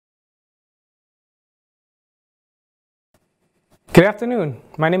Good afternoon.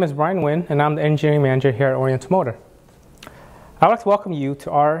 My name is Bryan and I'm the Engineering Manager here at Orient Motor. I'd like to welcome you to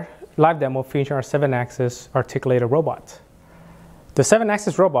our live demo featuring our 7-axis articulated robot. The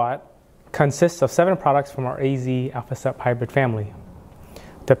 7-axis robot consists of 7 products from our AZ AlphaStep hybrid family.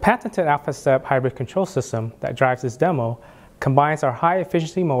 The patented AlphaStep hybrid control system that drives this demo combines our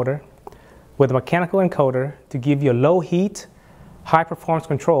high-efficiency motor with a mechanical encoder to give you a low-heat, high-performance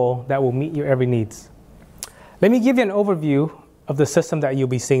control that will meet your every needs. Let me give you an overview of the system that you'll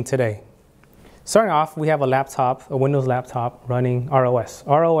be seeing today. Starting off, we have a Windows laptop running ROS.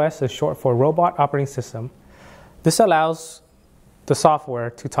 ROS is short for Robot Operating System. This allows the software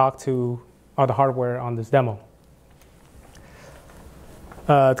to talk to the hardware on this demo.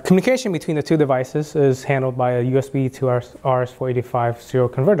 The communication between the two devices is handled by a USB to RS-485 serial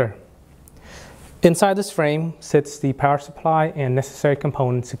converter. Inside this frame sits the power supply and necessary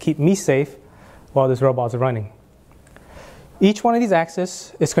components to keep me safe while this robot is running. Each one of these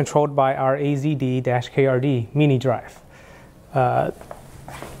axes is controlled by our AZD-KRD mini drive.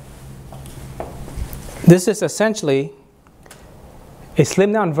 This is essentially a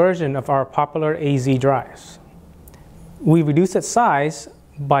slimmed down version of our popular AZ drives. We reduced its size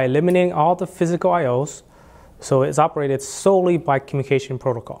by eliminating all the physical IOs, so it's operated solely by communication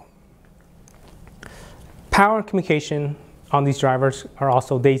protocol. Power and communication on these drivers are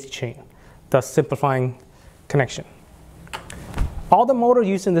also daisy chain, thus simplifying connection. All the motors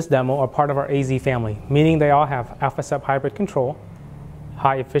used in this demo are part of our AZ family, meaning they all have AlphaStep hybrid control,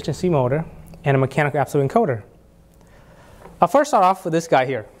 high efficiency motor, and a mechanical absolute encoder. I'll first start off with this guy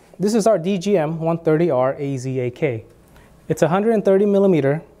here. This is our DGM-130R AZAK. It's a 130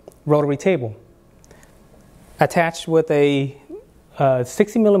 millimeter rotary table attached with a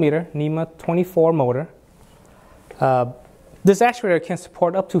 60 millimeter NEMA 24 motor. This actuator can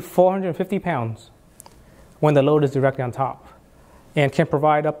support up to 450 pounds when the load is directly on top, and can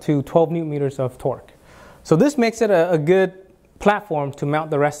provide up to 12 newton meters of torque. So this makes it a good platform to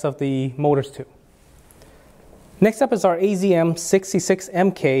mount the rest of the motors to. Next up is our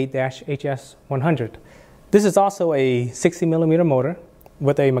AZM66MK-HS100. This is also a 60 millimeter motor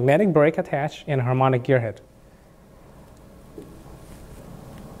with a magnetic brake attached and a harmonic gearhead.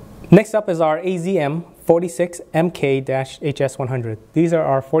 Next up is our AZM46MK-HS100. These are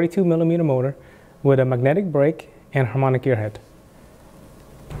our 42 millimeter motor with a magnetic brake and harmonic gearhead.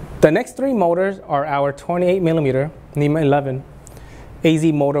 The next 3 motors are our 28 millimeter NEMA 11 AZ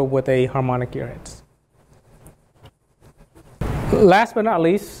motor with a harmonic gearhead. Last but not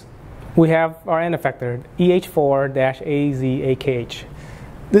least, we have our end effector, EH4-AZAKH.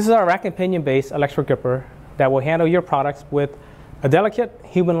 This is our rack and pinion based electric gripper that will handle your products with a delicate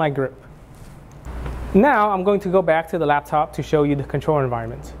human-like grip. Now I'm going to go back to the laptop to show you the control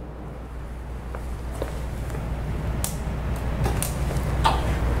environment.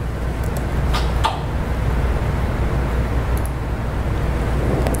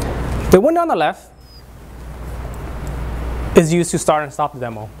 The window on the left is used to start and stop the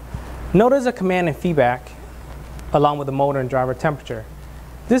demo. Notice the command and feedback along with the motor and driver temperature.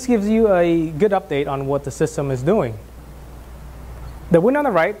 This gives you a good update on what the system is doing. The window on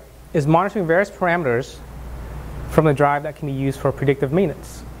the right is monitoring various parameters from the drive that can be used for predictive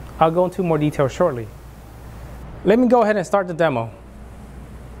maintenance. I'll go into more detail shortly. Let me go ahead and start the demo.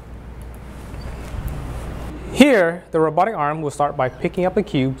 Here, the robotic arm will start by picking up the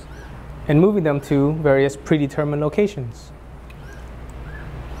cubes and moving them to various predetermined locations.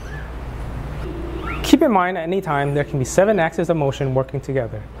 Keep in mind at any time there can be 7 axes of motion working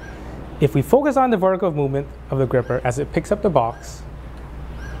together. If we focus on the vertical movement of the gripper as it picks up the box,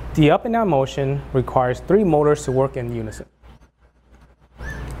 the up and down motion requires 3 motors to work in unison.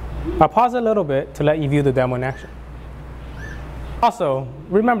 I'll pause a little bit to let you view the demo in action. Also,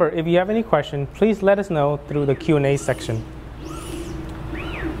 remember, if you have any questions, please let us know through the Q&A section.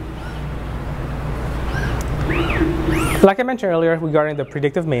 Like I mentioned earlier regarding the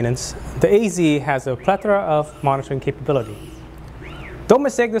predictive maintenance, the AZ has a plethora of monitoring capability. Don't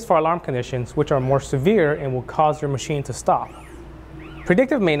mistake this for alarm conditions, which are more severe and will cause your machine to stop.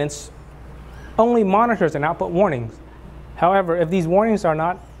 Predictive maintenance only monitors and output warnings. However, if these warnings are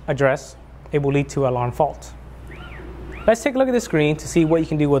not addressed, it will lead to alarm fault. Let's take a look at the screen to see what you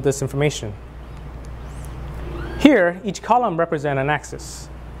can do with this information. Here, each column represents an axis.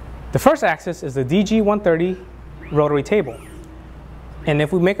 The first axis is the DG130 rotary table. And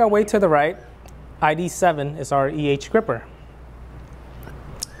if we make our way to the right, ID7 is our EH gripper.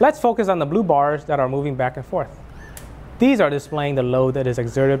 Let's focus on the blue bars that are moving back and forth. These are displaying the load that is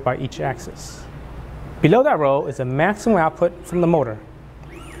exerted by each axis. Below that row is the maximum output from the motor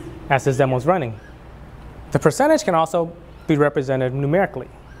as this demo is running. The percentage can also be represented numerically.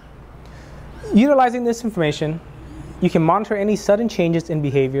 Utilizing this information, you can monitor any sudden changes in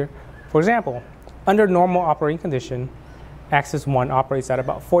behavior. For example, under normal operating condition, axis 1 operates at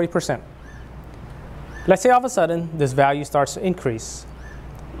about 40%. Let's say all of a sudden this value starts to increase.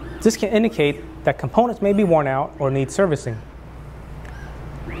 This can indicate that components may be worn out or need servicing,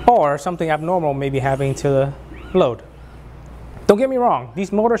 or something abnormal may be happening to the load. Don't get me wrong,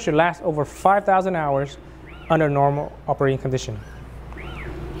 these motors should last over 5,000 hours under normal operating condition.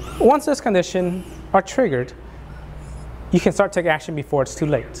 Once this condition are triggered, you can start to take action before it's too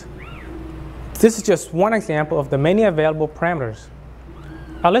late. This is just one example of the many available parameters.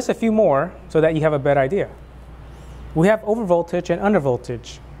 I'll list a few more so that you have a better idea. We have overvoltage and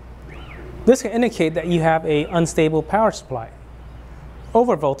undervoltage. This can indicate that you have an unstable power supply.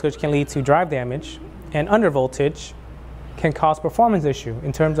 Overvoltage can lead to drive damage, and undervoltage can cause performance issue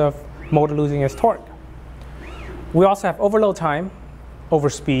in terms of motor losing its torque. We also have overload time,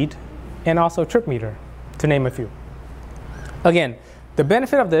 overspeed, and also trip meter, to name a few. Again, the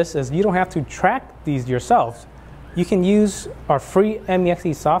benefit of this is you don't have to track these yourselves. You can use our free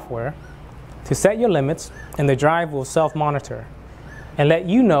MEXE software to set your limits, and the drive will self-monitor and let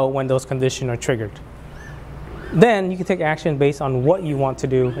you know when those conditions are triggered. Then you can take action based on what you want to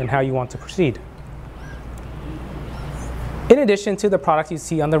do and how you want to proceed. In addition to the products you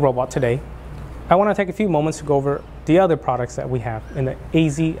see on the robot today, I want to take a few moments to go over the other products that we have in the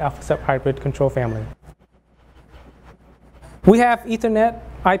AZ AlphaStep hybrid control family. We have Ethernet,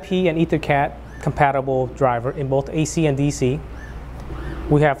 IP, and EtherCAT compatible driver in both AC and DC.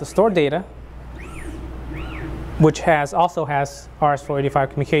 We have the stored data, which also has RS-485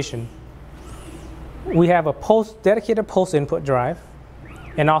 communication. We have a dedicated pulse input drive,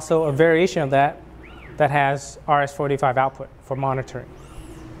 and also a variation of that has RS-485 output for monitoring.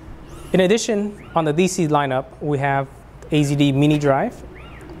 In addition, on the DC lineup, we have AZD mini drive,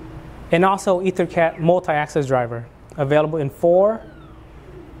 and also EtherCAT multi-axis driver, available in 4,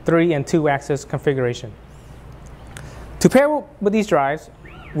 3, and 2-axis configuration. To pair with these drives,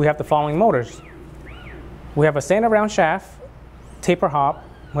 we have the following motors. We have a standard round shaft, taper hop,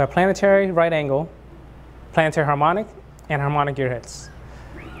 we have planetary right angle, planetary harmonic, and harmonic gear heads.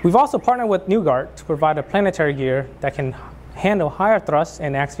 We've also partnered with Newgard to provide a planetary gear that can handle higher thrust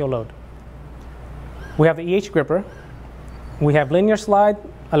and axial load. We have the EH gripper, we have linear slide,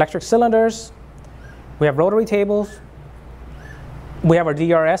 electric cylinders, we have rotary tables, we have our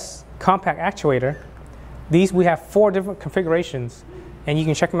DRS compact actuator. These we have 4 different configurations, and you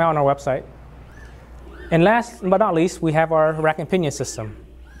can check them out on our website. And last but not least, we have our rack and pinion system.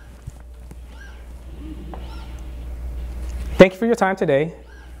 Thank you for your time today,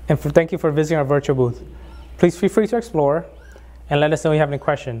 and thank you for visiting our virtual booth. Please feel free to explore and let us know if you have any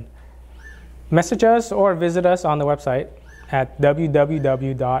questions. Message us or visit us on the website at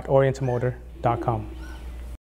www.orientmotor.com.